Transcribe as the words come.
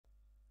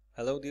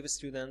Hello dear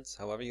students,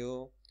 how are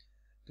you?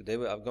 Today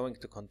we are going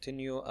to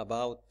continue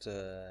about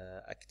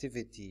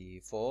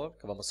activity 4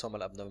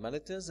 chromosomal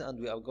abnormalities, and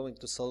we are going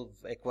to solve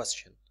a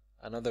question,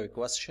 another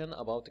question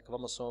about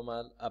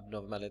chromosomal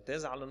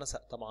abnormalities على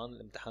نسق طبعا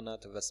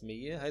الامتحانات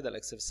الرسمية. هيدا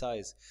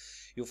الاكسرسايز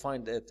you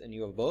find it in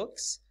your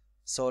books,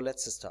 so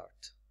let's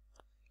start.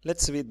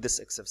 Let's read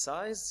this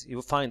exercise.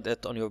 You find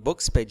it on your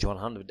books, page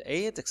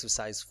 108,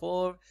 exercise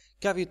 4.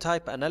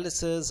 Karyotype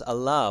analysis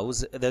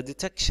allows the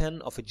detection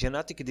of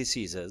genetic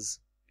diseases.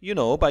 You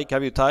know, by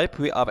karyotype,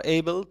 we are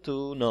able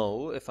to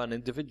know if an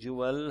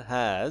individual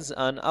has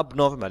an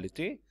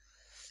abnormality,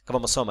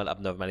 chromosomal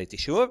abnormality,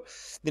 sure.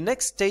 The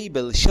next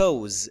table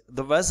shows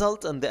the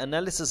result and the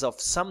analysis of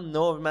some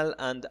normal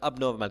and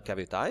abnormal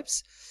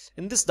karyotypes.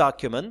 In this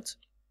document,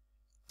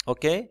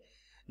 okay,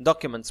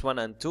 documents 1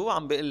 and 2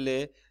 عم بيقول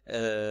لي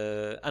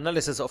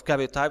analysis of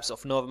karyotypes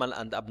of normal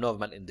and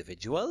abnormal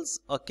individuals.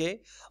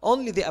 Okay,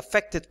 only the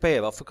affected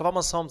pair of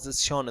chromosomes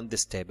is shown in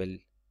this table.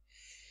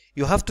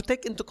 You have to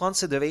take into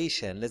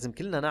consideration, لازم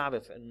كلنا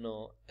نعرف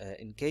انه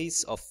in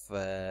case of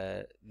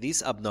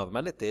these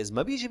abnormalities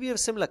ما بيجي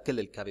بيرسم لك كل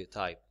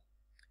الكاريوتايب،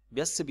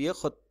 بس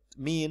بياخد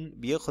مين؟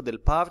 بياخد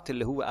البارت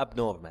اللي هو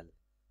abnormal،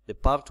 the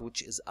part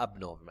which is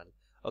abnormal.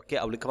 okay,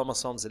 او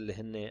الكروموسومز اللي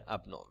هن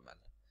abnormal.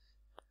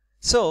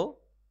 So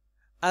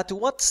at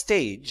what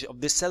stage of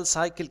the cell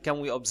cycle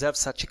can we observe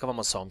such a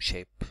chromosome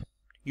shape?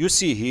 You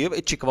see here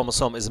each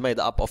chromosome is made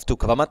up of 2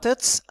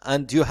 chromatids,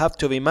 and you have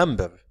to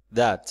remember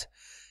that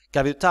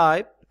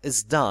karyotype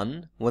is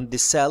done when the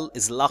cell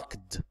is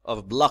locked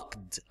or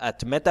blocked at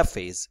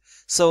metaphase.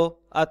 So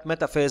at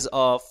metaphase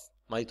of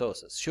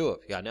mitosis, sure.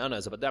 يعني أنا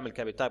إذا بدي أعمل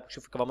karyotype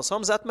بشوف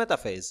chromosomes at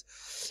metaphase.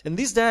 In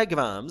these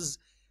diagrams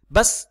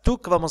بس 2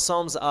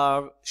 chromosomes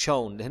are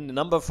shown، هن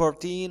number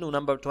 14 و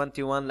number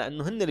 21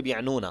 لأنه هن اللي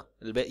بيعنونا،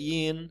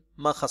 الباقيين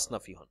ما خصنا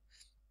فيهم.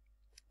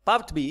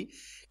 Part B,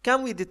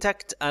 can we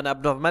detect an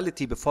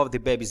abnormality before the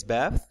baby's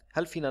birth?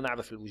 هل فينا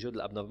نعرف الوجود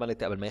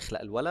الابنورماليتي قبل ما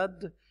يخلق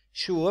الولد؟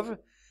 Sure.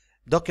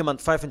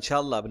 Document 5 إن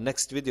شاء الله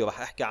بالنكست فيديو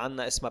رح أحكي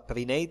عنها، اسمها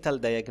prenatal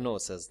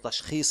diagnosis،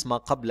 تشخيص ما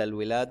قبل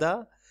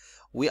الولادة.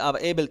 We are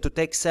able to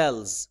take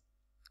cells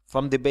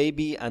from the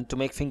baby and to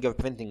make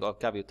fingerprinting or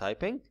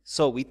karyotyping.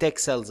 So we take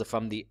cells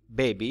from the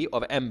baby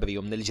or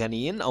embryo من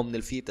الجنين أو من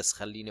الفيتس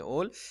خليني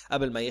أقول،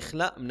 قبل ما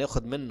يخلق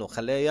بناخد منه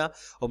خلايا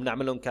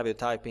وبنعملهم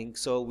karyotyping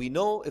so we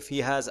know if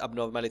he has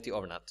abnormality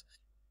or not.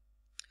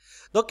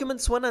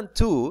 Documents 1 and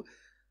 2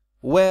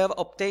 were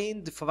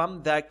obtained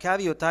from the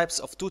karyotypes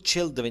of 2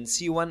 children,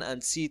 C1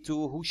 and C2,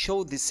 who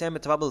show the same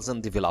troubles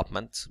in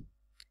development.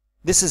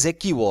 This is a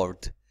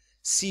keyword.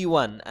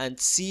 C1 and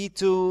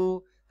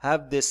C2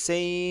 have the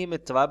same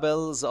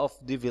troubles of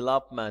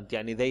development,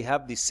 يعني they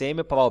have the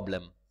same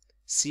problem.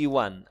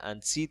 C1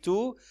 and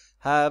C2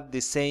 have the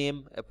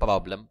same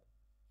problem.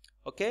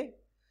 Okay?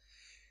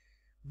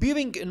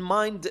 Bearing in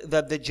mind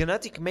that the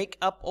genetic make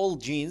up all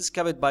genes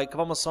carried by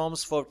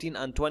chromosomes 14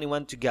 and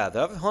 21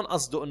 together، هون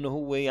قصده انه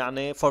هو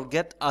يعني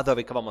forget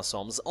other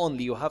chromosomes,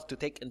 only you have to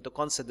take into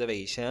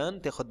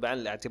consideration، تاخد بعين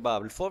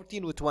الاعتبار ال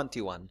 14 و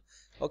 21.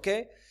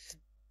 okay?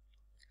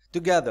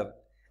 Together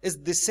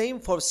is the same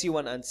for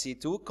C1 and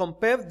C2.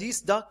 Compare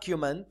these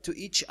documents to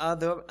each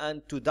other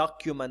and to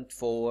document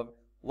 4.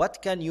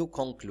 What can you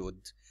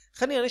conclude?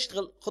 خلينا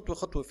نشتغل خطوة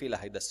خطوة في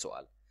لهيدا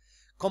السؤال.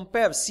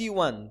 Compare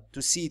C1 to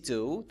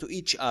C2 to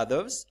each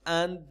others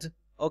and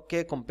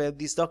okay, compare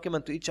these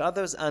documents to each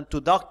others and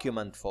to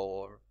document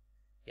 4.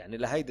 يعني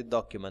لهيدا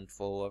document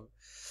 4.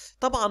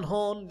 طبعا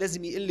هون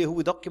لازم يقول لي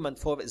هو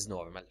document 4 is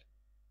normal.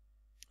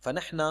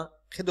 فنحن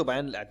خدوا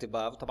بعين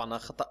الاعتبار، طبعا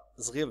خطأ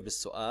صغير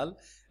بالسؤال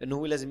انه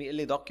هو لازم يقول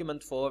لي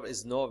document 4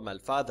 is normal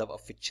father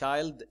of a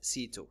child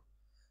C2.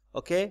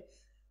 اوكي،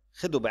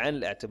 خدوا بعين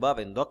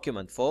الاعتبار ان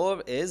document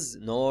 4 is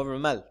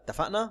normal.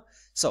 اتفقنا؟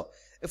 So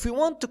if we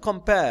want to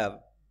compare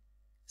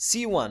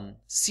C1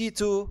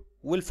 C2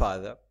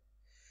 والfather،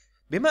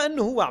 بما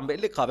انه هو عم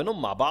بيقول لي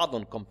قارنهم مع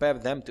بعضهم compare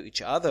them to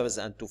each others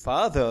and to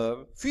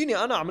father، فيني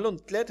انا اعملهم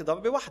 3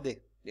 ضربة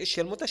واحدة،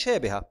 الاشياء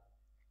المتشابهة.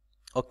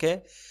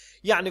 اوكي،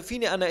 يعني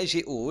فيني أنا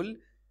أجي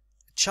أقول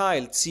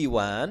child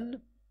C1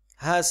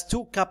 has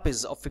 2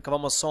 copies of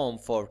chromosome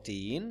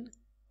 14,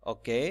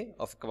 okay,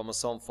 of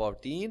chromosome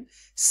 14,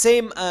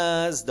 same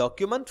as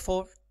document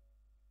 4.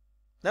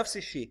 نفس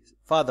الشيء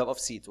father of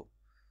C2.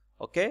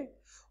 okay,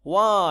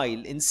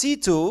 while in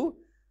C2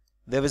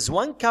 there is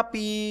 1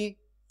 copy,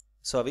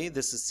 sorry,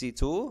 this is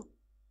C2.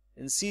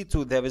 In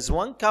C2 there is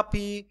 1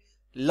 copy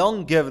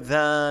longer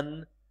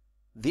than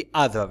the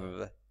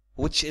other,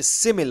 which is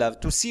similar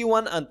to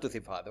C1 and to the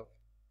father.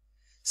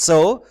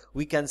 So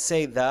we can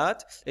say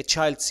that a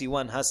child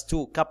C1 has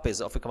 2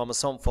 copies of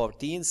chromosome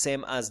 14,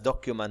 same as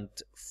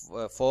document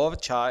 4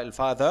 child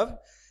father,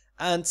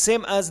 and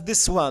same as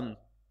this one.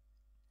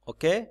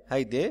 okay,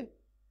 هيدي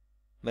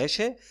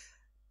ماشي.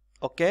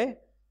 okay,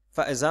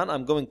 فإذا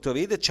I'm going to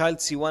read the child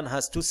C1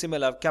 has 2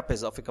 similar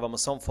copies of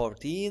chromosome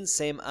 14,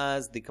 same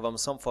as the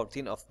chromosome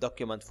 14 of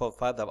document 4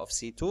 father of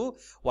C2,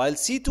 while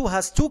C2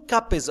 has 2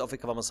 copies of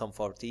chromosome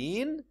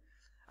 14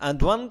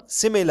 and one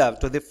similar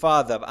to the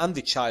father and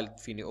the child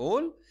فيني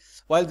أقول,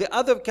 while the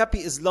other copy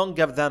is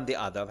longer than the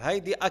other.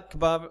 هيدي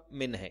أكبر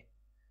من هي.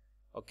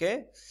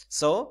 Okay,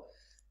 so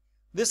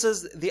this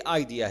is the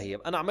idea here.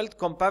 أنا عملت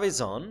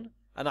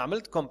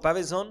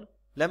comparison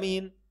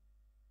لمين؟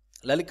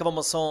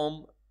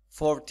 للكروموسوم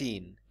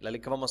 14.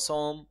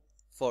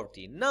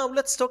 Now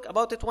let's talk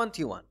about the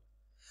 21.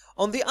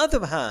 On the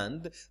other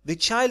hand, the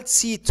child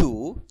C2,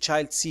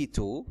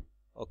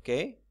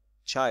 okay,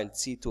 child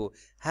C2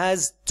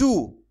 has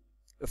two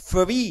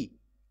free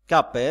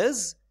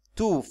copies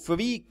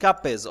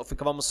of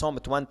chromosome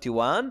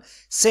 21,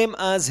 same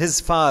as his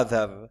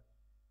father,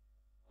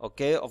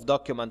 okay, of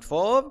document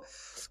 4,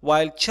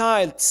 while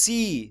child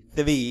C1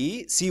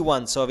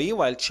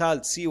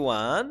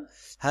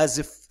 has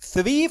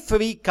three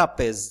free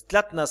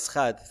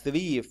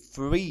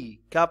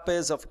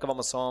copies of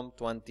chromosome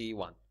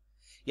 21.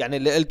 يعني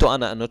اللي قلته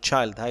أنا إنه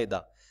child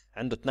هيدا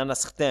عنده 2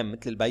 نسختين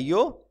مثل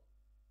البيو،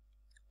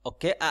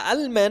 أوكي،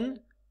 أقل من،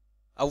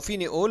 أو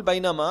فيني أقول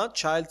بينما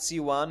child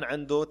C1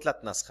 عنده 3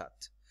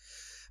 نسخات.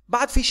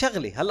 بعد في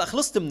شغلة، هلا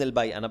خلصت من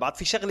البي، أنا بعد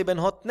في شغلة بين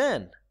هون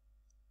 2.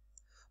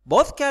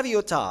 both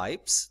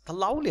karyotypes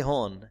طلعوا لي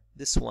هون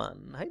this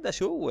one، هيدا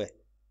شو هو؟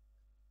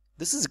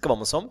 This is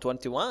chromosome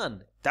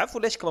 21.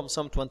 تعرفوا ليش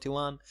chromosome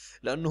 21؟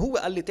 لأنه هو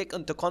قال لي take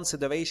into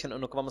consideration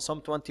إنه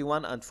chromosome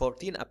 21 and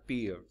 14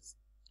 appears.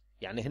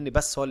 يعني هن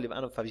بس هول اللي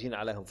أنا مفرجين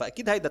عليهم،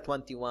 فأكيد هيدا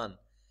 21.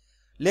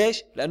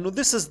 ليش؟ لأنه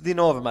this is the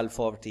normal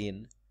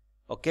 14.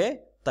 أوكي؟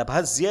 طيب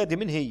هالزيادة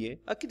من هي؟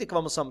 أكيد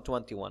chromosome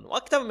 21.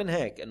 وأكثر من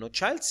هيك إنه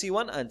child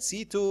C1 and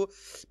C2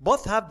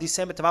 both have the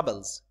same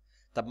troubles.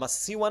 طب ما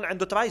C1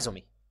 عنده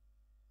ترايزومي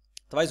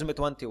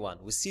 21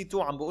 والC2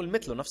 عم بقول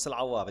مثله نفس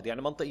العوارض،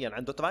 يعني منطقيا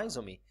عنده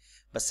ترايزومي،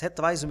 بس هي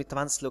ترايزومي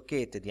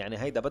ترانسلوكيتد، يعني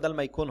هيدا بدل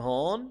ما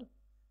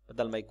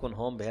يكون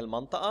هون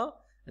بهالمنطقة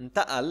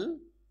انتقل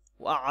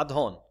وقعد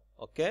هون،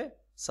 اوكي،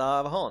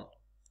 صار هون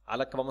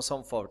على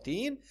كروموسوم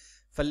 14.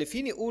 فاللي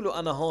فيني اقوله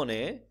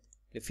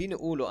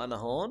انا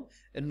هون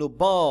انه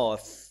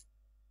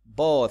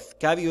both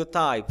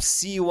karyotypes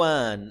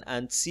C1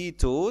 and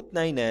C2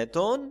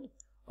 اثنيناتهم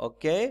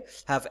okay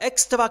have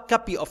extra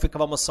copy of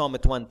chromosome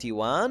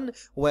 21,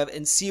 where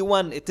in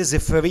C1 it is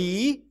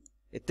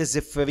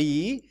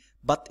free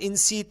but in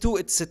C2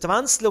 it's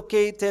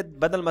translocated.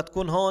 بدل ما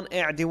تكون هون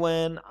قاعدة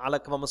وين؟ على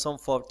chromosome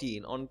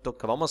 14 onto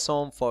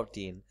chromosome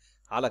 14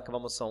 على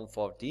chromosome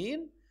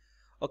 14.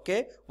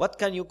 okay, what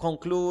can you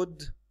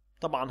conclude؟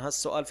 طبعا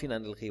هالسؤال فينا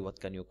نلغيه what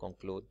can you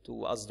conclude،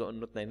 وقصده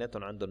انه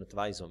اثنيناتهم عندهم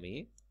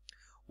trisomy.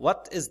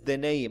 What is the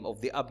name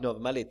of the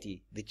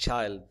abnormality the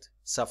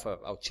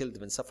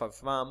children suffer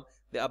from?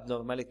 The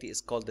abnormality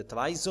is called the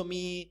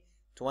trisomy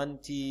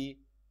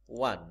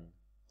 21.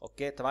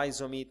 Okay,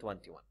 trisomy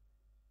 21.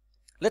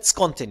 Let's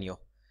continue.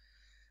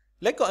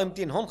 لكم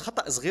قيمتين هون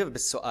خطأ صغير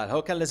بالسؤال،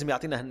 هو كان لازم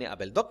يعطينا هني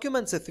قبل.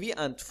 Documents 3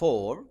 and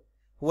 4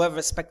 were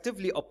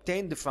respectively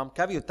obtained from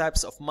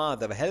karyotypes of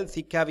mother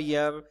healthy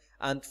carrier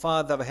and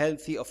father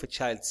healthy of a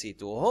child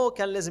C2. هو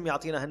كان لازم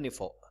يعطينا هني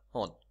فوق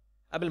هون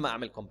قبل ما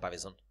أعمل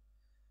comparison.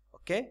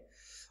 Okay.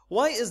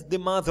 Why is the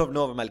mother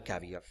normal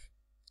carrier؟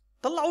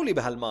 طلعوا لي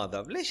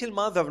بهالماذر، ليش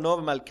الماذر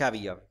normal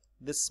carrier؟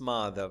 This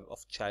mother of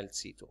child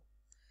C2.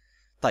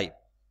 طيب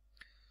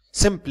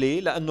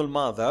simply لأنه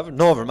الماذر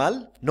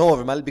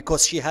normal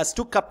because she has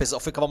 2 copies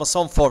of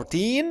chromosome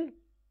 14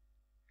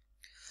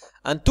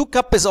 and 2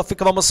 copies of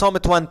chromosome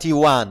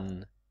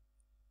 21.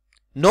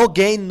 No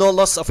gain, no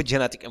loss of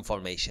genetic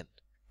information.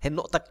 هي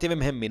النقطة كتير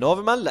مهمة.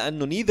 normal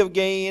لأنه neither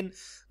gain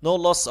no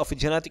loss of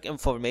genetic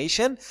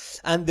information,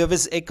 and there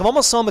is a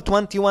chromosome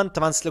 21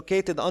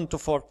 translocated onto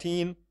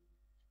 14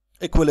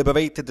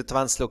 equilibrated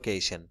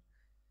translocation.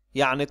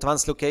 يعني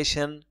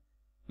translocation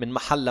من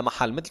محل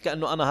لمحل، مثل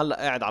كأنه أنا هلا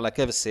قاعد على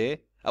كرسي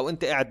أو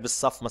أنت قاعد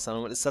بالصف مثلا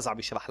والأستاذ عم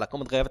يشرح لك،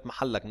 قمت غيرت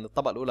محلك من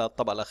الطبقة الأولى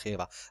للطبقة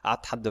الأخيرة،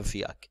 قعدت تحضر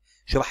فيك،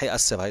 شو رح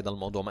يأثر هيدا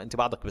الموضوع؟ ما أنت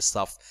بعدك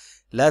بالصف،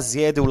 لا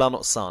زيادة ولا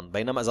نقصان،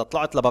 بينما إذا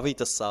طلعت لبرية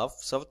الصف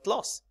صرت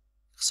loss،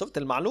 خسرت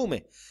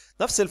المعلومة.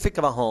 نفس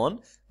الفكرة هون.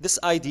 this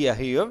idea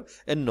here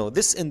انه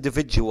this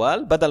individual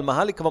بدل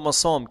ما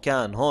هالكروموسوم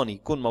كان هون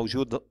يكون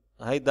موجود،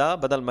 هيدا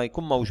بدل ما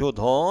يكون موجود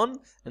هون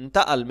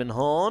انتقل من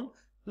هون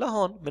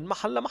لهون، من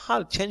محل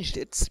لمحل، changed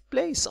its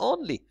place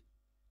only.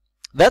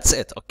 That's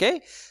it.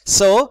 Okay,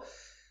 so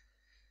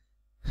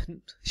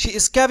she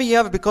is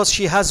carrier because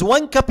she has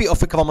 1 copy of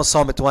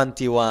chromosome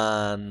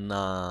 21.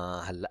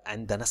 هلا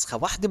عندها نسخة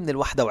واحدة من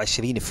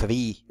 21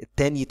 فري،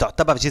 الثانية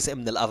تعتبر جزء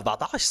من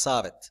 14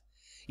 صارت،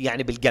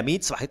 يعني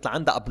بالجاميتس رح يطلع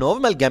عندها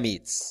abnormal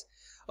gametes.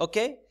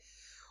 اوكي،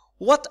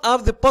 what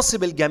are the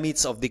possible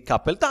gametes of the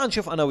couple؟ تعال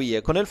نشوف انا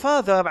وياكم.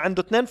 الفاذر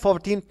عنده 2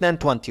 14 2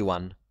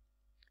 21.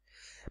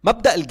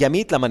 مبدأ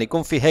الجاميت لما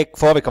يكون في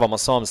هيك 4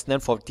 chromosomes 2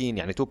 14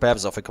 يعني 2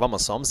 pairs of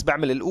chromosomes،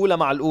 بعمل الأولى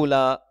مع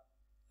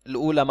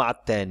الأولى مع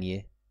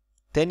الثانية،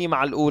 الثانية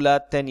مع الأولى،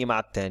 الثانية مع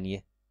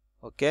الثانية.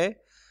 اوكي،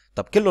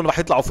 طب كلهم رح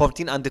يطلعوا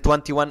 14 and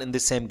 21 in the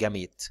same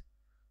gamete.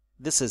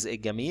 This is a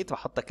gamete، رح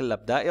احطها كلها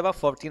بدائرة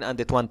 14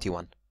 and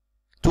 21.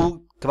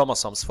 2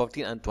 chromosomes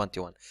 14 and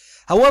 21.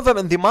 However,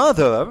 in the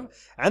mother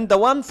عندها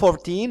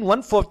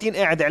 114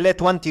 قاعد عليه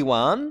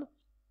 21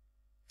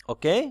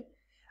 okay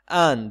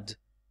and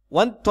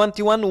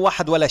 121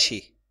 وواحد ولا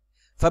شيء.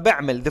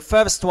 فبعمل the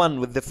first one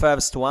with the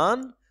first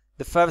one,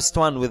 the first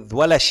one with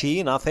ولا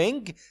شيء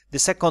nothing, the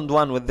second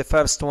one with the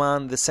first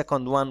one, the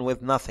second one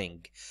with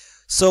nothing.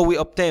 So we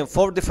obtain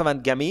 4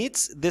 different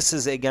gametes. This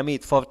is a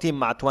gamete 14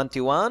 مع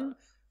 21,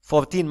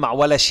 14 مع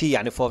ولا شيء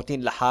يعني 14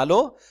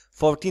 لحاله,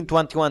 14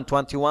 21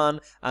 21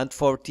 and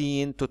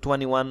 14 to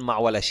 21 مع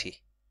ولا شيء.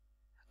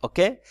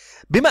 اوكي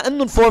بما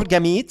انهم 4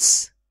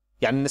 gametes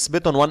يعني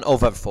نسبتهم 1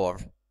 over 4.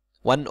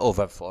 1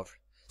 over 4.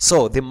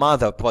 So the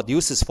mother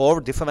produces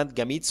 4 different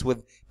gametes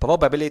with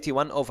probability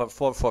 1 over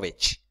 4 for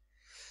each.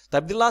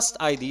 طيب the last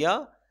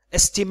idea,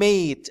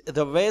 estimate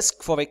the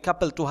risk for a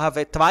couple to have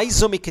a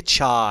trisomic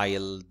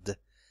child.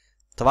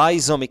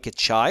 Trisomic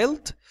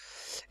child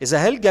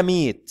إذا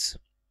هالجميت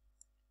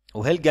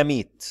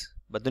وهالجميت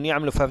بدهم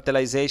يعملوا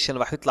fertilization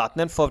راح يطلع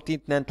 2 14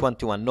 2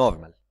 21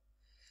 normal.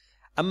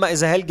 أما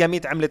إذا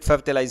هالجميت عملت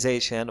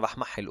fertilization راح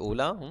محي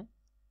الأولى.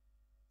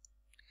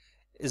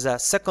 إذا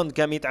second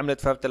gamete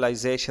عملت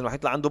fertilization راح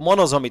يطلع عنده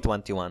monosomy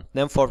 21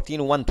 2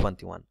 14 و 1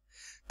 21.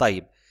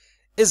 طيب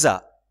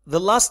إذا the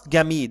last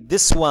gamete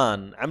this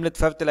one عملت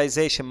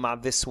fertilization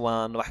مع this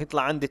one راح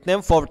يطلع عندي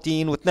 2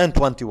 14 و 2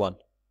 21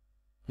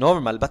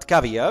 normal but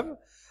carrier.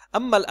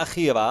 أما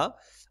الأخيرة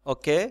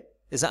أوكي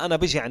إذا أنا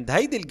بيجي عند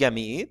هيدي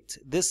الجاميت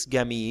this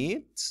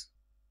gamete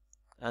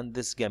and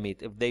this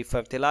gamete if they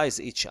fertilize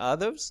each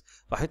others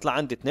راح يطلع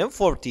عندي 2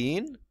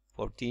 14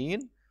 14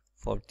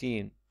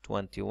 14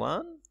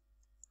 21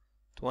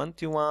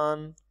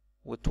 21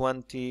 و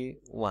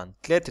 21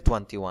 3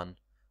 21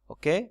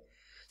 okay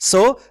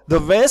so the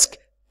risk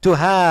to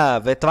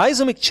have a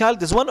trisomic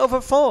child is 1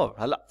 over 4.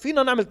 هلا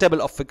فينا نعمل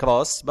table of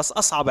cross بس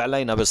اصعب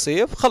علينا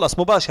بصير خلص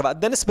مباشره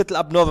قد نسبه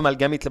الابنورمال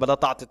جاميت اللي بدها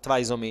تعطي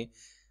الترايزومي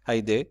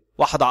هيدي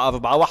 1 على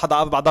 4 1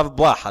 على 4 ضرب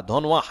 1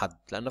 هون 1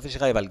 لانه فيش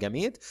غيرها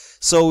الجاميت.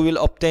 So we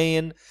will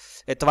obtain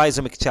a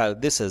trisomic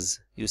child. This is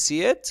you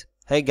see it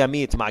هي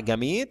جاميت مع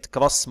جاميت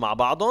كروس مع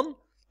بعضهم.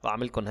 راح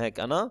اعمل لكم هيك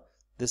انا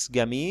this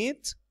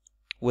gamete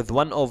with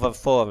 1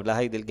 over 4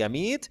 لهيدي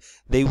الجاميت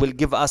they will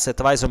give us a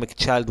trisomic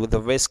child with a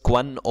risk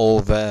 1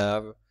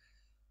 over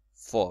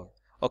 4.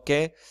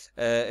 Okay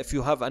if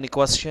you have any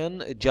question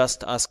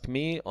just ask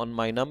me on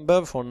my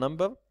phone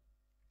number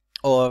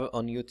or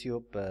on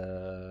YouTube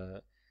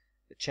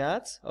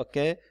chat.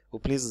 okay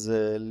وبليز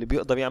اللي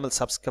بيقدر يعمل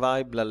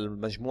سبسكرايب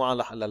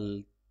للمجموعة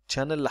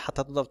للشانل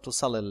لحتى تقدر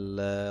توصل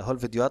هول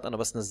الفيديوهات انا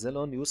بس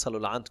نزلهم يوصلوا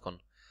لعندكم.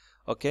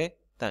 okay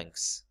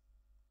thanks.